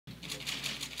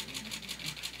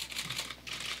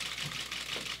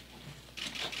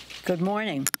Good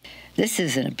morning. This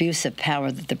is an abuse of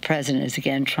power that the president is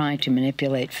again trying to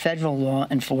manipulate federal law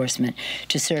enforcement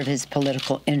to serve his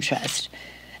political interest.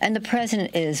 And the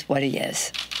president is what he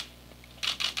is.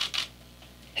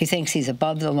 He thinks he's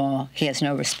above the law. He has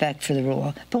no respect for the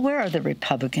rule. But where are the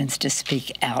Republicans to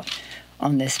speak out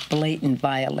on this blatant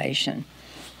violation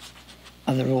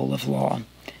of the rule of law?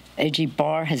 AG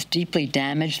Barr has deeply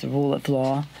damaged the rule of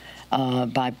law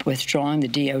by withdrawing the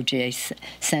DOJ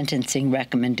sentencing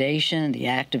recommendation, the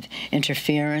act of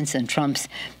interference, and Trump's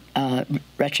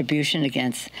retribution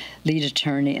against lead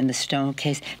attorney in the Stone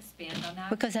case.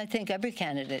 Because I think every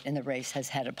candidate in the race has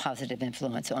had a positive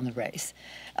influence on the race.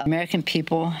 American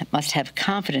people must have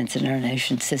confidence in our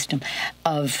nation's system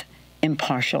of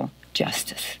impartial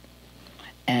justice.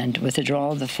 And with the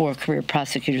withdrawal of the 4 career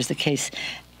prosecutors, the case,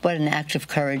 what an act of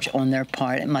courage on their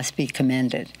part. It must be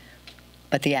commended.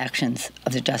 But the actions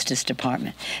of the Justice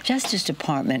Department. Justice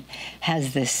Department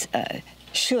has this,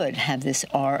 should have this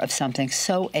aura of something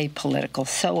so apolitical,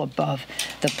 so above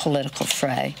the political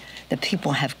fray, that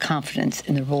people have confidence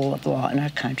in the rule of law in our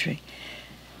country.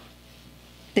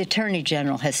 The Attorney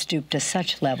General has stooped to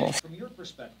such levels. From your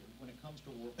perspective, when it comes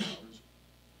to war powers,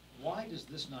 why does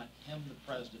this not hem the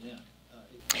president in?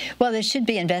 Well, it should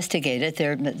be investigated.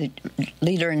 The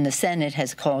leader in the Senate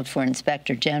has called for an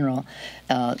inspector general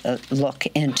look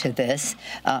into this.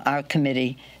 Our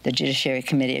committee, the Judiciary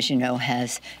Committee, as you know,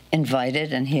 has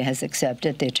invited, and he has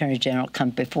accepted, the Attorney General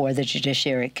come before the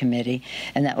Judiciary Committee,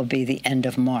 and that will be the end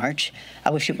of March. I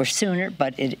wish it were sooner,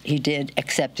 but he did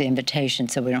accept the invitation,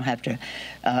 so we don't have to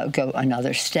go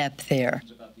another step there.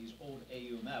 About these old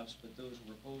AUMFs, but those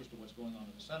who are opposed to what's going on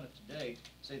in the Senate today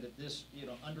say that this,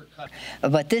 undercut.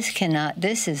 But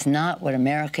this is not what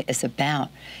America is about.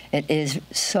 It is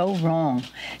so wrong.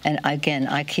 And again,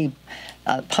 I keep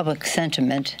public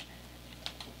sentiment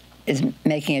is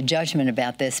making a judgment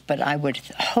about this, but I would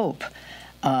hope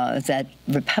that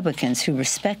Republicans who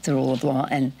respect the rule of law,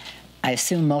 and I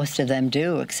assume most of them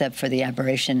do, except for the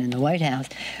aberration in the White House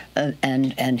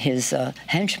and his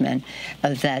henchmen,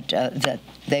 that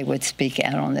they would speak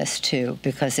out on this too,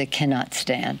 because it cannot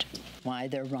stand. Why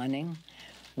they're running,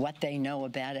 what they know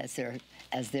about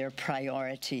as their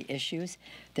priority issues.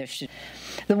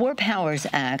 The War Powers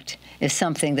Act is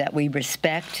something that we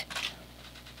respect,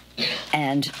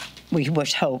 and we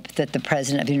would hope that the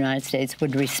President of the United States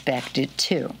would respect it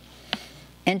too.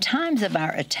 In times of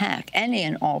our attack, any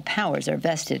and all powers are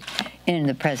vested in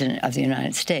the President of the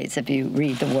United States, if you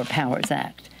read the War Powers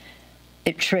Act.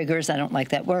 It triggers, I don't like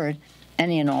that word,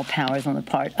 any and all powers on the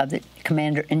part of the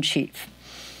Commander-in-Chief.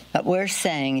 What we're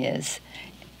saying is,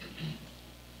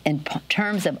 in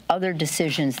terms of other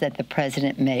decisions that the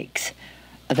President makes,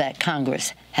 that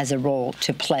Congress has a role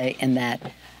to play in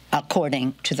that,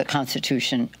 according to the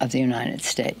Constitution of the United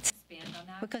States.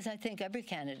 Because I think every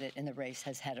candidate in the race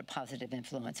has had a positive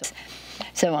influence.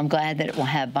 So I'm glad that it will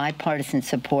have bipartisan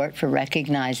support for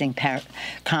recognizing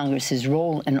Congress's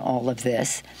role in all of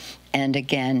this. And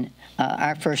again,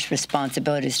 our first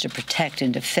responsibility is to protect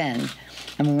and defend.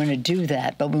 And we want to do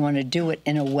that, but we want to do it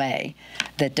in a way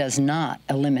that does not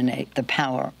eliminate the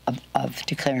power of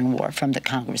declaring war from the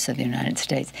Congress of the United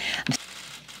States.